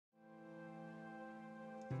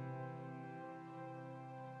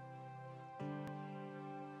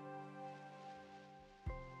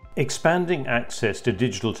Expanding access to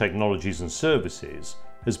digital technologies and services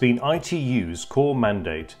has been ITU's core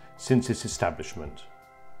mandate since its establishment.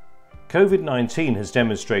 COVID-19 has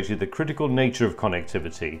demonstrated the critical nature of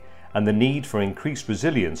connectivity and the need for increased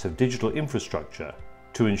resilience of digital infrastructure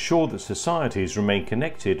to ensure that societies remain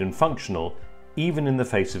connected and functional even in the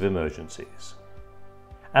face of emergencies.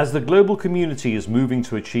 As the global community is moving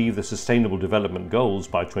to achieve the Sustainable Development Goals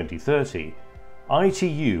by 2030,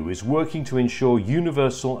 ITU is working to ensure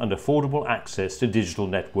universal and affordable access to digital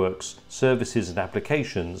networks, services and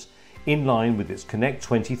applications in line with its Connect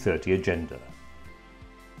 2030 agenda.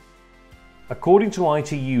 According to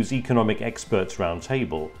ITU's Economic Experts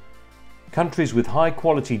Roundtable, countries with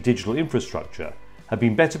high-quality digital infrastructure have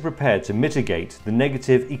been better prepared to mitigate the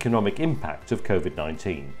negative economic impact of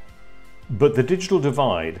COVID-19. But the digital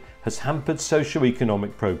divide has hampered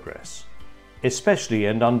socio-economic progress, especially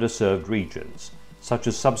in underserved regions, such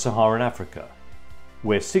as sub-Saharan Africa,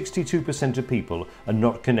 where 62% of people are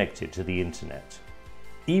not connected to the internet.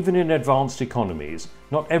 Even in advanced economies,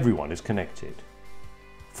 not everyone is connected.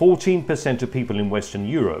 14% of people in Western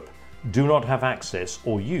Europe do not have access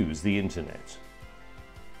or use the internet.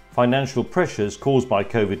 Financial pressures caused by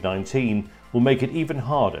COVID-19 will make it even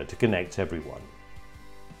harder to connect everyone.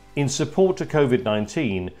 In support to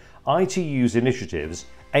COVID-19, ITU's initiatives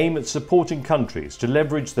aim at supporting countries to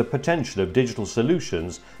leverage the potential of digital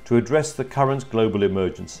solutions to address the current global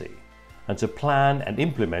emergency and to plan and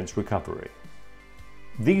implement recovery.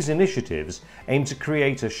 These initiatives aim to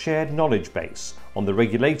create a shared knowledge base on the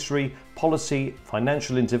regulatory, policy,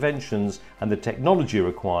 financial interventions and the technology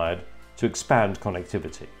required to expand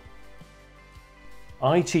connectivity.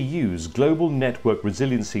 ITU's Global Network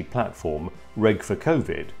Resiliency Platform, Reg for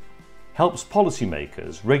COVID, helps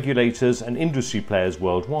policymakers, regulators and industry players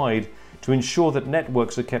worldwide to ensure that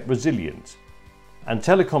networks are kept resilient and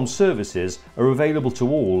telecom services are available to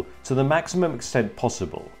all to the maximum extent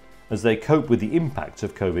possible as they cope with the impact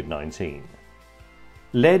of COVID-19.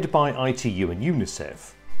 Led by ITU and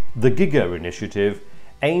UNICEF, the GIGA initiative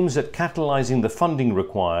aims at catalysing the funding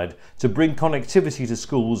required to bring connectivity to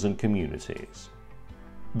schools and communities.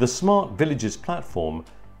 The Smart Villages platform,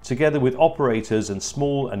 together with operators and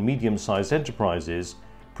small and medium-sized enterprises,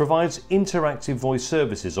 provides interactive voice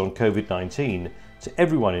services on COVID-19 to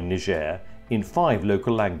everyone in Niger in 5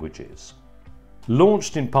 local languages.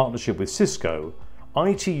 Launched in partnership with Cisco,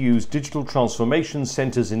 ITU's Digital Transformation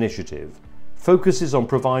Centres initiative focuses on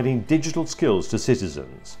providing digital skills to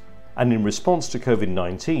citizens, and in response to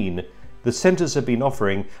COVID-19, the centres have been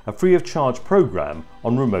offering a free-of-charge programme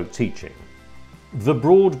on remote teaching. The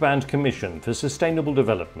Broadband Commission for Sustainable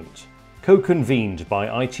Development, co-convened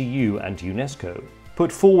by ITU and UNESCO,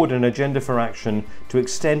 put forward an agenda for action to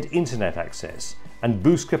extend internet access and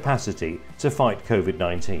boost capacity to fight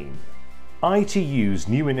COVID-19. ITU's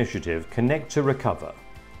new initiative, Connect2Recover,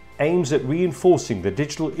 aims at reinforcing the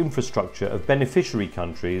digital infrastructure of beneficiary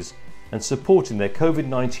countries and supporting their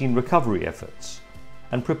COVID-19 recovery efforts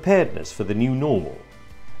and preparedness for the new normal,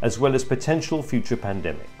 as well as potential future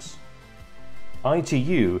pandemics.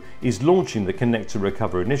 ITU is launching the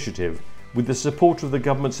Connect2Recover initiative with the support of the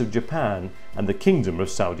governments of Japan and the Kingdom of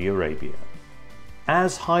Saudi Arabia.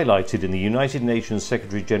 As highlighted in the United Nations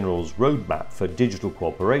Secretary-General's Roadmap for Digital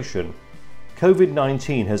Cooperation,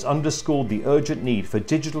 COVID-19 has underscored the urgent need for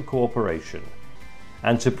digital cooperation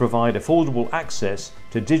and to provide affordable access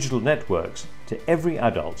to digital networks to every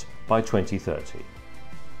adult by 2030.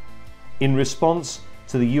 In response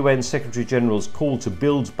to the UN Secretary-General's call to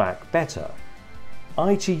build back better,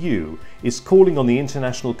 ITU is calling on the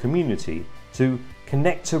international community to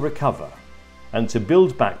connect to recover and to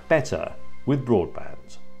build back better with broadband.